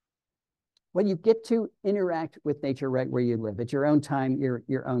 Well, you get to interact with nature right where you live at your own time,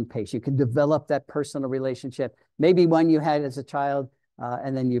 your own pace. You can develop that personal relationship, maybe one you had as a child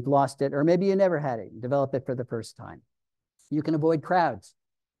and then you've lost it, or maybe you never had it, develop it for the first time. You can avoid crowds.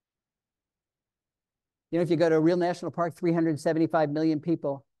 You know, if you go to a real national park, 375 million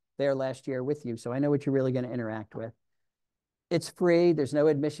people there last year with you. So I know what you're really going to interact with. It's free. There's no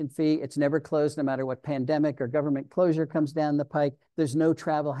admission fee. It's never closed no matter what pandemic or government closure comes down the pike. There's no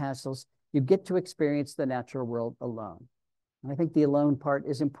travel hassles. You get to experience the natural world alone. And I think the alone part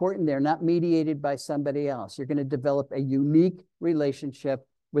is important. They're not mediated by somebody else. You're going to develop a unique relationship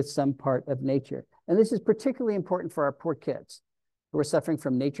with some part of nature. And this is particularly important for our poor kids who are suffering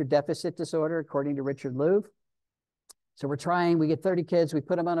from nature deficit disorder, according to Richard Louv. So we get 30 kids, we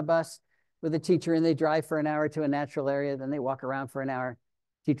put them on a bus with a teacher and they drive for an hour to a natural area, then they walk around for an hour.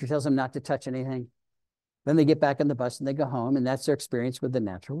 Teacher tells them not to touch anything. Then they get back on the bus and they go home, and that's their experience with the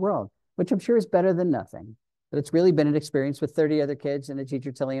natural world, which I'm sure is better than nothing. But it's really been an experience with 30 other kids and a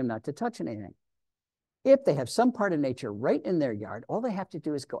teacher telling them not to touch anything. If they have some part of nature right in their yard, all they have to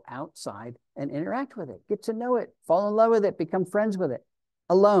do is go outside and interact with it, get to know it, fall in love with it, become friends with it,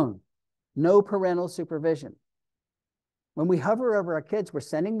 alone, no parental supervision. When we hover over our kids, we're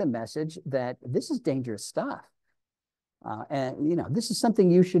sending the message that this is dangerous stuff. And you know, this is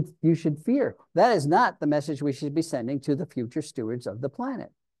something you should fear. That is not the message we should be sending to the future stewards of the planet.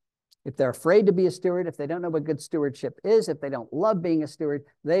 If they're afraid to be a steward, if they don't know what good stewardship is, if they don't love being a steward,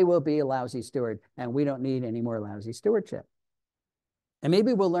 they will be a lousy steward, and we don't need any more lousy stewardship. And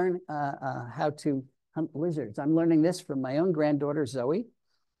maybe we'll learn how to hunt lizards. I'm learning this from my own granddaughter, Zoe,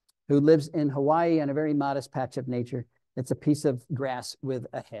 who lives in Hawaii on a very modest patch of nature. It's a piece of grass with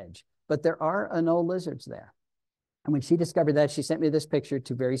a hedge, but there are anole lizards there. And when she discovered that, she sent me this picture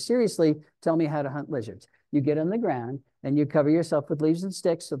to very seriously tell me how to hunt lizards. You get on the ground and you cover yourself with leaves and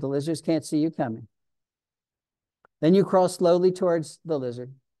sticks so the lizards can't see you coming. Then you crawl slowly towards the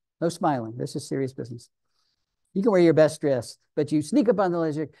lizard. No smiling. This is serious business. You can wear your best dress, but you sneak up on the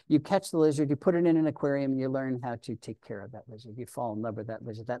lizard, you catch the lizard, you put it in an aquarium, and you learn how to take care of that lizard. You fall in love with that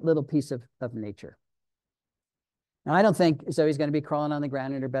lizard, that little piece of nature. Now, I don't think Zoe's going to be crawling on the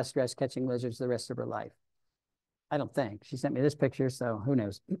ground in her best dress catching lizards the rest of her life. I don't think. She sent me this picture, so who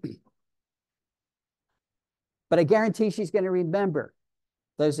knows? But I guarantee she's going to remember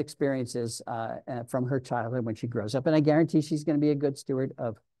those experiences from her childhood when she grows up, and I guarantee she's going to be a good steward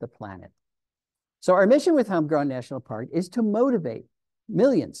of the planet. So our mission with Homegrown National Park is to motivate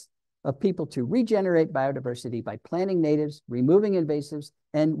millions of people to regenerate biodiversity by planting natives, removing invasives,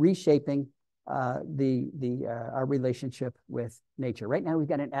 and reshaping our relationship with nature. Right now, we've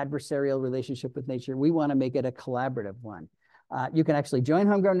got an adversarial relationship with nature. We want to make it a collaborative one. You can actually join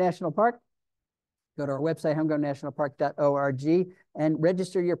Homegrown National Park. Go to our website, homegrownnationalpark.org, and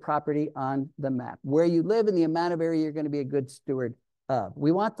register your property on the map, where you live and the amount of area you're going to be a good steward of.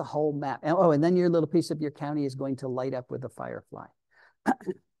 We want the whole map. And then your little piece of your county is going to light up with a firefly.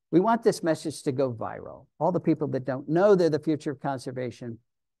 We want this message to go viral. All the people that don't know they're the future of conservation,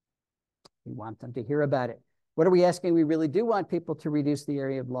 we want them to hear about it. What are we asking? We really do want people to reduce the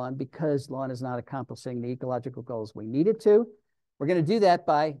area of lawn because lawn is not accomplishing the ecological goals we need it to. We're going to do that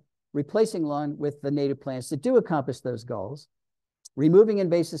by replacing lawn with the native plants that do accomplish those goals. Removing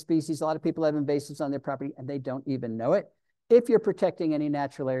invasive species. A lot of people have invasives on their property and they don't even know it. If you're protecting any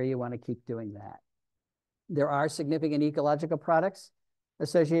natural area, you want to keep doing that. There are significant ecological products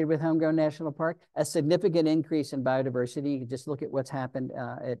associated with Homegrown National Park, a significant increase in biodiversity. You can just look at what's happened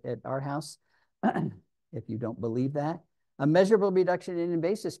at our house, if you don't believe that. A measurable reduction in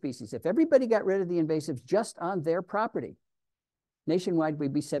invasive species. If everybody got rid of the invasives just on their property, nationwide,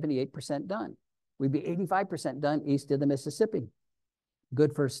 we'd be 78% done. We'd be 85% done east of the Mississippi.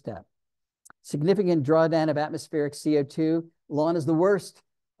 Good first step. Significant drawdown of atmospheric CO2. Lawn is the worst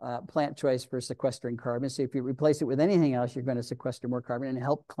plant choice for sequestering carbon. So if you replace it with anything else, you're going to sequester more carbon and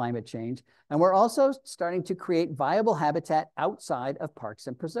help climate change. And we're also starting to create viable habitat outside of parks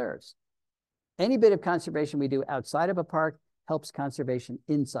and preserves. Any bit of conservation we do outside of a park helps conservation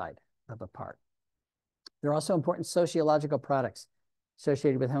inside of a park. There are also important sociological products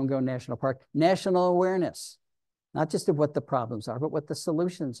associated with Homegrown National Park. National awareness, not just of what the problems are, but what the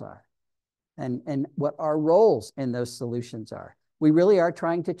solutions are and what our roles in those solutions are. We really are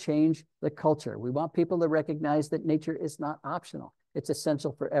trying to change the culture. We want people to recognize that nature is not optional. It's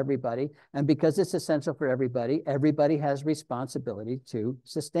essential for everybody. And because it's essential for everybody, everybody has responsibility to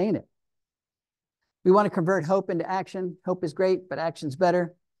sustain it. We want to convert hope into action. Hope is great, but action's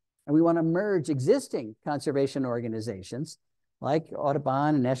better. And we want to merge existing conservation organizations like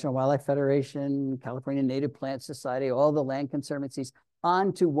Audubon and National Wildlife Federation, California Native Plant Society, all the land conservancies,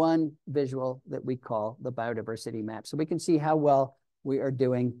 onto one visual that we call the biodiversity map. So we can see how well we are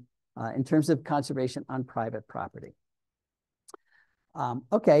doing in terms of conservation on private property.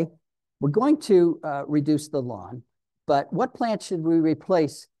 Okay, we're going to reduce the lawn, but what plants should we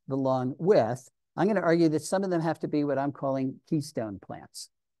replace the lawn with? I'm going to argue that some of them have to be what I'm calling keystone plants.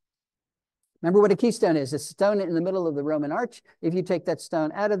 Remember what a keystone is? A stone in the middle of the Roman arch. If you take that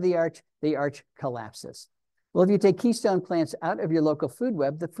stone out of the arch collapses. Well, if you take keystone plants out of your local food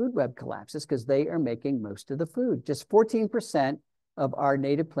web, the food web collapses because they are making most of the food. Just 14% of our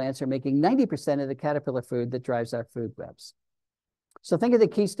native plants are making 90% of the caterpillar food that drives our food webs. So think of the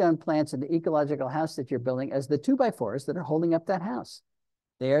keystone plants in the ecological house that you're building as the 2x4s that are holding up that house.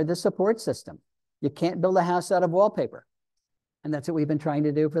 They are the support system. You can't build a house out of wallpaper. And that's what we've been trying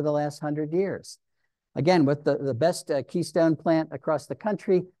to do for the last 100 years. Again, with the best keystone plant across the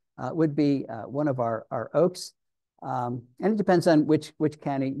country would be one of our oaks. And it depends on which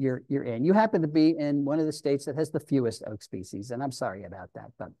county you're in. You happen to be in one of the states that has the fewest oak species, and I'm sorry about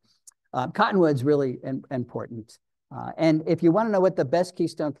that. But cottonwood's really important. And if you want to know what the best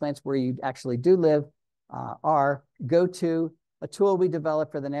keystone plants where you actually do live are, go to a tool we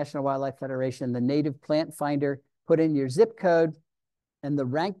developed for the National Wildlife Federation, the Native Plant Finder. Put in your zip code and the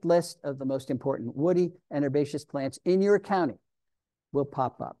ranked list of the most important woody and herbaceous plants in your county will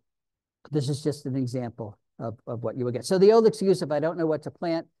pop up. This is just an example of what you will get. So the old excuse, if I don't know what to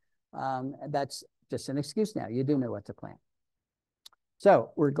plant, that's just an excuse now. You do know what to plant.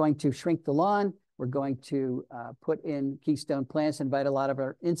 So we're going to shrink the lawn. We're going to put in keystone plants, invite a lot of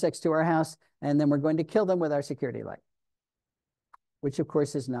our insects to our house, and then we're going to kill them with our security light, which of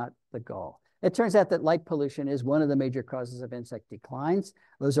course is not the goal. It turns out that light pollution is one of the major causes of insect declines.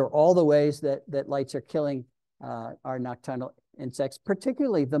 Those are all the ways that lights are killing our nocturnal insects,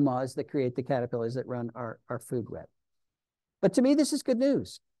 particularly the moths that create the caterpillars that run our food web. But to me, this is good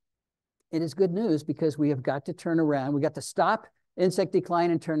news. It is good news because we have got to turn around. We got to stop insect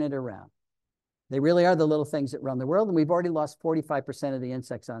decline and turn it around. They really are the little things that run the world, and we've already lost 45% of the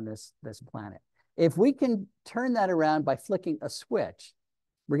insects on this planet. If we can turn that around by flicking a switch,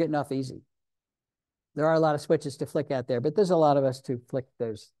 we're getting off easy. There are a lot of switches to flick out there, but there's a lot of us to flick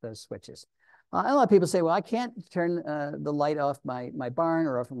those switches. A lot of people say, well, I can't turn the light off my barn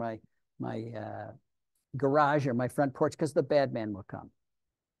or off my garage or my front porch because the bad man will come.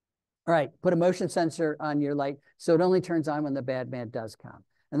 All right, put a motion sensor on your light so it only turns on when the bad man does come.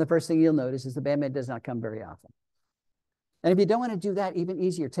 And the first thing you'll notice is the bad man does not come very often. And if you don't want to do that, even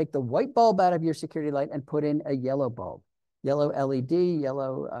easier, take the white bulb out of your security light and put in a yellow bulb. Yellow LED,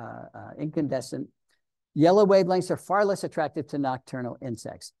 yellow incandescent. Yellow wavelengths are far less attractive to nocturnal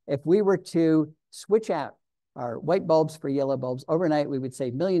insects. If we were to switch out our white bulbs for yellow bulbs overnight, we would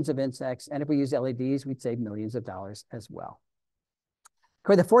save millions of insects. And if we use LEDs, we'd save millions of dollars as well.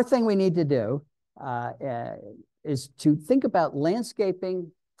 Okay, the fourth thing we need to do is to think about landscaping,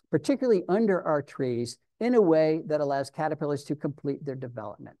 particularly under our trees, in a way that allows caterpillars to complete their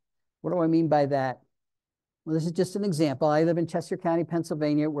development. What do I mean by that? Well, this is just an example. I live in Chester County,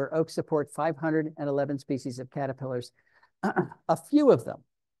 Pennsylvania, where oaks support 511 species of caterpillars. A few of them,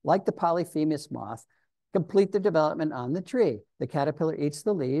 like the polyphemus moth, complete their development on the tree. The caterpillar eats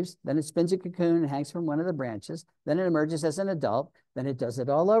the leaves, then it spins a cocoon and hangs from one of the branches, then it emerges as an adult, then it does it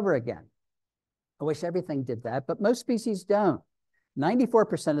all over again. I wish everything did that, but most species don't.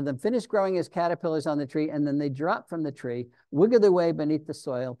 94% of them finish growing as caterpillars on the tree, and then they drop from the tree, wiggle their way beneath the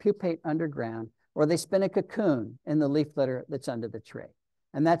soil, pupate underground, or they spin a cocoon in the leaf litter that's under the tree.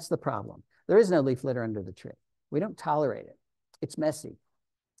 And that's the problem. There is no leaf litter under the tree. We don't tolerate it. It's messy.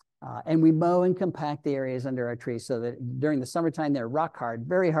 And we mow and compact the areas under our trees so that during the summertime, they're rock hard,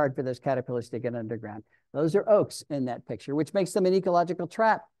 very hard for those caterpillars to get underground. Those are oaks in that picture, which makes them an ecological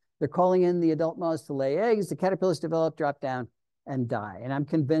trap. They're calling in the adult moths to lay eggs. The caterpillars develop, drop down, and die. And I'm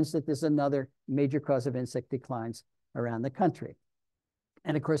convinced that this is another major cause of insect declines around the country.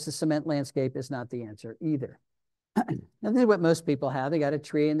 And of course, the cement landscape is not the answer either. Now, this is what most people have. They got a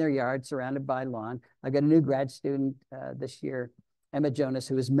tree in their yard surrounded by lawn. I've got a new grad student this year, Emma Jonas,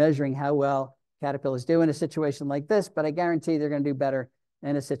 who is measuring how well caterpillars do in a situation like this, but I guarantee they're going to do better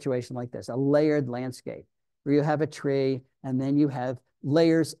in a situation like this, a layered landscape, where you have a tree and then you have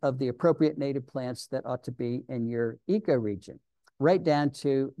layers of the appropriate native plants that ought to be in your ecoregion, right down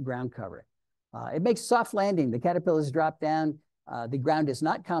to ground cover. It makes soft landing. The caterpillars drop down. The ground is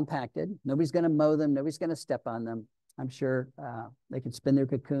not compacted. Nobody's going to mow them. Nobody's going to step on them. I'm sure they can spin their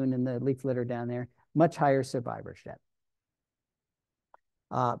cocoon in the leaf litter down there. Much higher survivorship.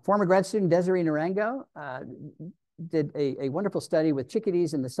 Former grad student Desiree Narango did a wonderful study with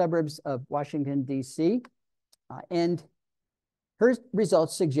chickadees in the suburbs of Washington, D.C. And her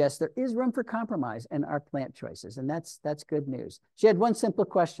results suggest there is room for compromise in our plant choices, and that's good news. She had one simple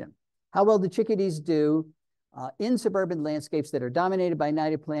question. How well do chickadees do in suburban landscapes that are dominated by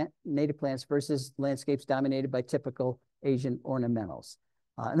native plants versus landscapes dominated by typical Asian ornamentals?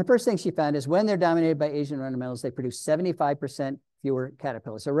 And the first thing she found is when they're dominated by Asian ornamentals, they produce 75% fewer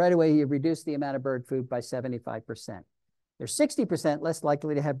caterpillars. So right away, you've reduced the amount of bird food by 75%. They're 60% less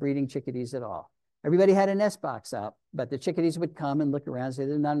likely to have breeding chickadees at all. Everybody had a nest box up, but the chickadees would come and look around and say,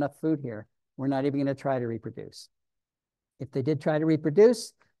 there's not enough food here. We're not even going to try to reproduce. If they did try to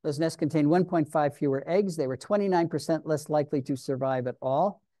reproduce, those nests contained 1.5 fewer eggs. They were 29% less likely to survive at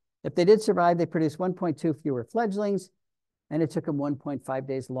all. If they did survive, they produced 1.2 fewer fledglings, and it took them 1.5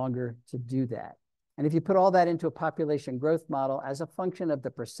 days longer to do that. And if you put all that into a population growth model as a function of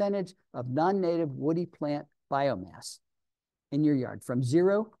the percentage of non-native woody plant biomass in your yard, from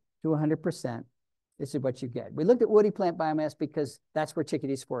 0 to 100%, this is what you get. We looked at woody plant biomass because that's where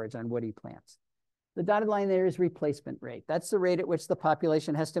chickadees forage, on woody plants. The dotted line there is replacement rate. That's the rate at which the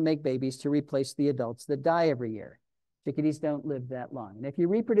population has to make babies to replace the adults that die every year. Chickadees don't live that long. And if you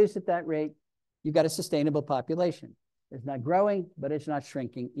reproduce at that rate, you've got a sustainable population. It's not growing, but it's not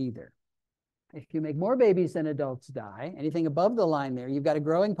shrinking either. If you make more babies than adults die, anything above the line there, you've got a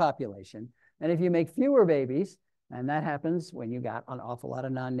growing population. And if you make fewer babies, and that happens when you got an awful lot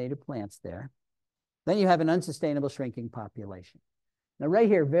of non-native plants there, then you have an unsustainable shrinking population. Now, right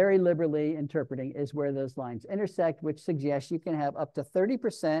here, very liberally interpreting, is where those lines intersect, which suggests you can have up to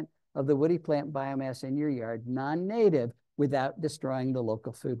 30% of the woody plant biomass in your yard non-native without destroying the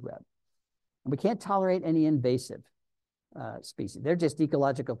local food web. And we can't tolerate any invasive species. They're just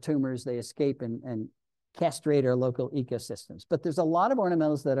ecological tumors. They escape and castrate our local ecosystems. But there's a lot of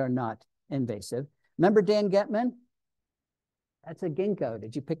ornamentals that are not invasive. Remember Dan Getman? That's a ginkgo.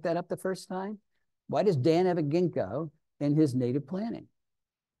 Did you pick that up the first time? Why does Dan have a ginkgo in his native planting?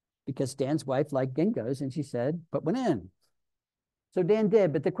 Because Dan's wife liked ginkgos, and she said, put one in. So Dan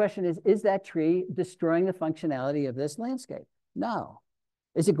did, but the question is that tree destroying the functionality of this landscape? No.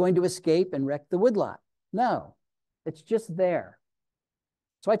 Is it going to escape and wreck the woodlot? No. It's just there.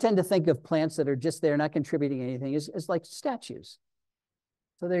 So I tend to think of plants that are just there, not contributing anything, as like statues.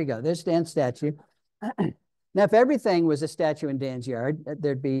 So there you go. There's Dan's statue. Now, if everything was a statue in Dan's yard,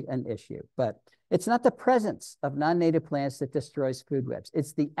 there'd be an issue. But it's not the presence of non-native plants that destroys food webs.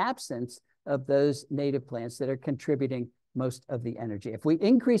 It's the absence of those native plants that are contributing most of the energy. If we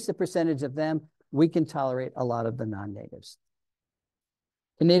increase the percentage of them, we can tolerate a lot of the non-natives.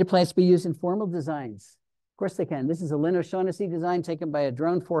 Can native plants be used in formal designs? Of course they can. This is a Lynn O'Shaughnessy design taken by a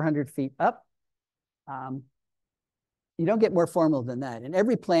drone 400 feet up. You don't get more formal than that. And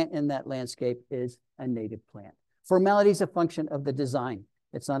every plant in that landscape is a native plant. Formality is a function of the design.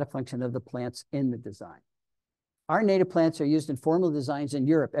 It's not a function of the plants in the design. Our native plants are used in formal designs in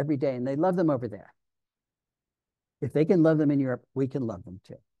Europe every day, and they love them over there. If they can love them in Europe, we can love them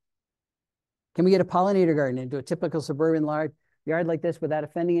too. Can we get a pollinator garden into a typical suburban yard like this without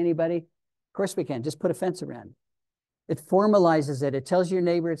offending anybody? Of course we can. Just put a fence around it. It formalizes it. It tells your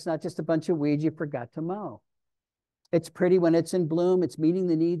neighbor it's not just a bunch of weeds you forgot to mow. It's pretty when it's in bloom. It's meeting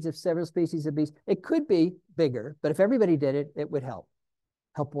the needs of several species of bees. It could be bigger, but if everybody did it, it would help.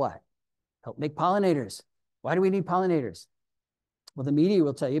 Help what? Help make pollinators. Why do we need pollinators? Well, the media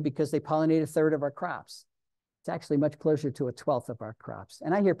will tell you because they pollinate a third of our crops. It's actually much closer to a 1/12 of our crops.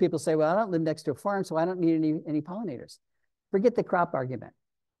 And I hear people say, well, I don't live next to a farm, so I don't need any pollinators. Forget the crop argument.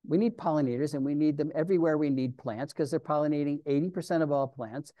 We need pollinators, and we need them everywhere we need plants because they're pollinating 80% of all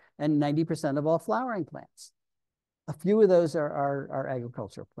plants and 90% of all flowering plants. A few of those are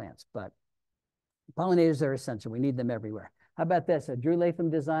agricultural plants, but pollinators are essential. We need them everywhere. How about this? A Drew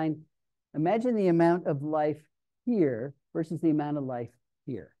Latham design. Imagine the amount of life here versus the amount of life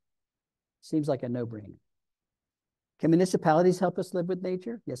here. Seems like a no-brainer. Can municipalities help us live with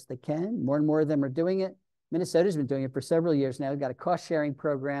nature? Yes, they can. More and more of them are doing it. Minnesota's been doing it for several years now. We've got a cost-sharing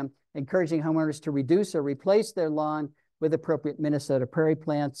program encouraging homeowners to reduce or replace their lawn with appropriate Minnesota prairie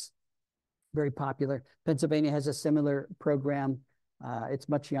plants. Very popular. Pennsylvania has a similar program. It's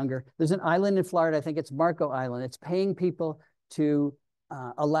much younger. There's an island in Florida, I think it's Marco Island. It's paying people to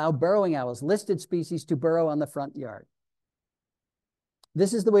allow burrowing owls, listed species, to burrow on the front yard.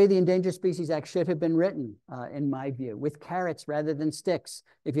 This is the way the Endangered Species Act should have been written, in my view, with carrots rather than sticks.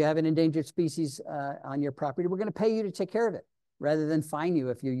 If you have an endangered species on your property, we're going to pay you to take care of it rather than fine you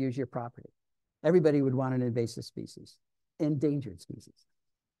if you use your property. Everybody would want an invasive species, endangered species.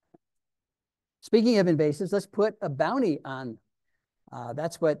 Speaking of invasives, let's put a bounty on.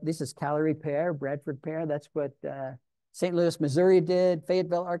 This is Callery pear, Bradford pear. That's what St. Louis, Missouri did,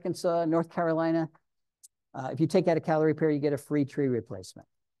 Fayetteville, Arkansas, North Carolina. If you take out a Callery pear, you get a free tree replacement.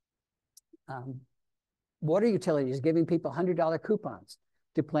 Water utilities giving people $100 coupons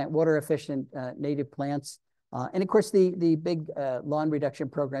to plant water-efficient native plants. And of course, the big lawn reduction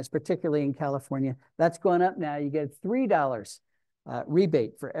programs, particularly in California, that's going up now. You get $3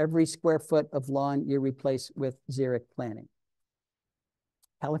 rebate for every square foot of lawn you replace with xeric planting.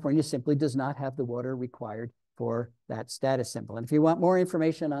 California simply does not have the water required for that status symbol. And if you want more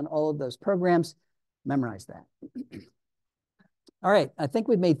information on all of those programs, memorize that. All right, I think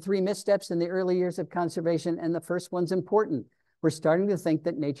we've made 3 missteps in the early years of conservation, and the first one's important. We're starting to think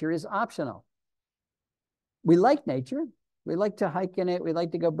that nature is optional. We like nature. We like to hike in it. We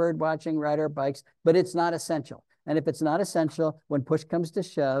like to go bird watching, ride our bikes, but it's not essential. And if it's not essential, when push comes to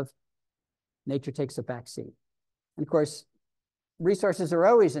shove, nature takes a back seat. And of course, resources are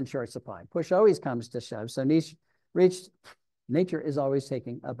always in short supply. Push always comes to shove. So nature is always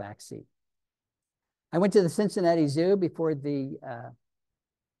taking a back seat. I went to the Cincinnati Zoo before the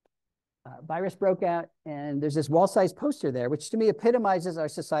virus broke out, and there's this wall-sized poster there, which to me epitomizes our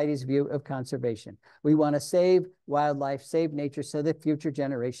society's view of conservation. We want to save wildlife, save nature so that future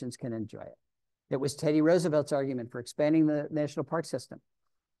generations can enjoy it. It was Teddy Roosevelt's argument for expanding the national park system.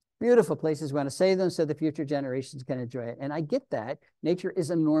 Beautiful places, we want to save them so the future generations can enjoy it. And I get that. Nature is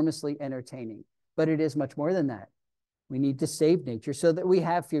enormously entertaining, but it is much more than that. We need to save nature so that we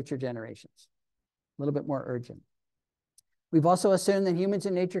have future generations. A little bit more urgent. We've also assumed that humans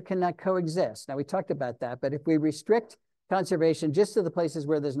and nature cannot coexist. Now, we talked about that, but if we restrict conservation just to the places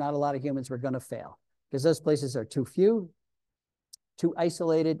where there's not a lot of humans, we're going to fail because those places are too few, too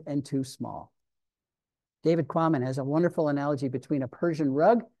isolated, and too small. David Quammen has a wonderful analogy between a Persian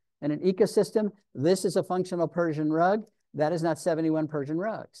rug and an ecosystem. This is a functional Persian rug. That is not 71 Persian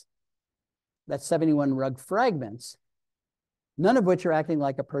rugs. That's 71 rug fragments, none of which are acting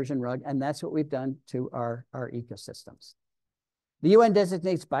like a Persian rug, and that's what we've done to our ecosystems. The UN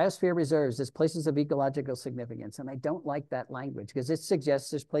designates biosphere reserves as places of ecological significance, and I don't like that language because it suggests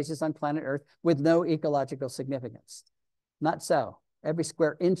there's places on planet Earth with no ecological significance. Not so. Every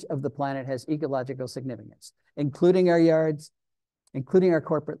square inch of the planet has ecological significance, including our yards, including our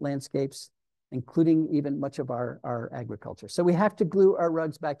corporate landscapes, including even much of our agriculture. So we have to glue our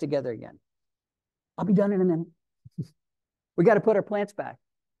rugs back together again. I'll be done in a minute. We got to put our plants back.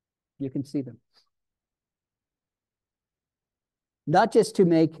 You can see them. Not just to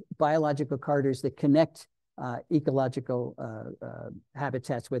make biological corridors that connect ecological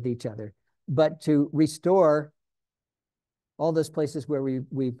habitats with each other, but to restore all those places where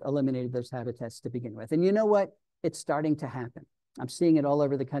we've eliminated those habitats to begin with. And you know what? It's starting to happen. I'm seeing it all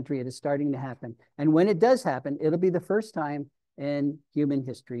over the country. It is starting to happen. And when it does happen, it'll be the first time in human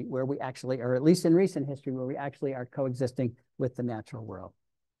history where we actually, or at least in recent history, where we actually are coexisting with the natural world.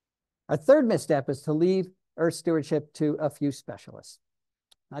 Our third misstep is to leave Earth stewardship to a few specialists,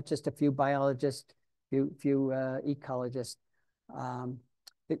 not just a few biologists, few ecologists.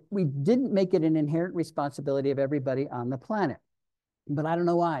 We didn't make it an inherent responsibility of everybody on the planet. But I don't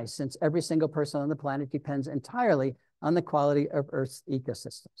know why, since every single person on the planet depends entirely on the quality of Earth's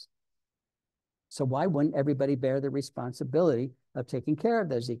ecosystems. So why wouldn't everybody bear the responsibility of taking care of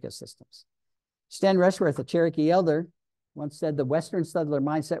those ecosystems? Stan Rushworth, a Cherokee elder, once said the Western settler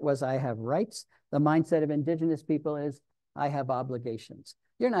mindset was, I have rights. The mindset of indigenous people is, I have obligations.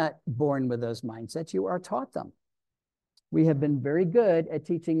 You're not born with those mindsets. You are taught them. We have been very good at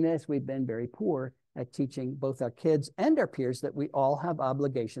teaching this. We've been very poor at teaching both our kids and our peers that we all have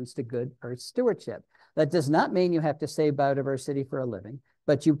obligations to good earth stewardship. That does not mean you have to save biodiversity for a living,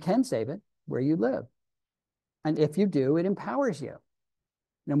 but you can save it where you live. And if you do, it empowers you.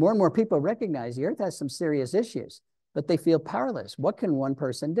 Now, more and more people recognize the earth has some serious issues, but they feel powerless. What can one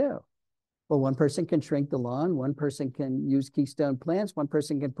person do? Well, one person can shrink the lawn, one person can use keystone plants, one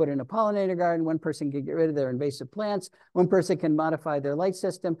person can put in a pollinator garden, one person can get rid of their invasive plants, one person can modify their light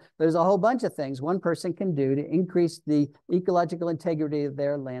system. There's a whole bunch of things one person can do to increase the ecological integrity of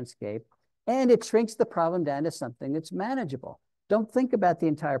their landscape, and it shrinks the problem down to something that's manageable. Don't think about the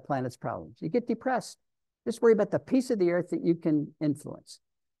entire planet's problems. You get depressed. Just worry about the piece of the earth that you can influence.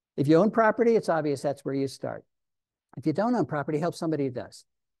 If you own property, it's obvious that's where you start. If you don't own property, help somebody who does.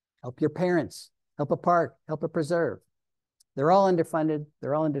 Help your parents, help a park, help a preserve. They're all underfunded,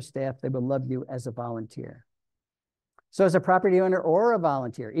 they're all understaffed, they will love you as a volunteer. So as a property owner or a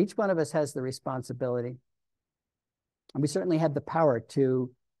volunteer, each one of us has the responsibility, and we certainly have the power to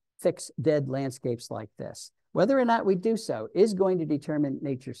fix dead landscapes like this. Whether or not we do so is going to determine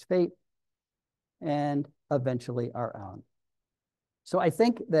nature's fate and eventually our own. So I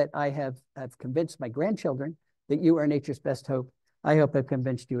think that I have convinced my grandchildren that you are nature's best hope. I hope I've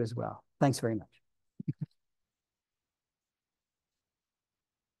convinced you as well. Thanks very much.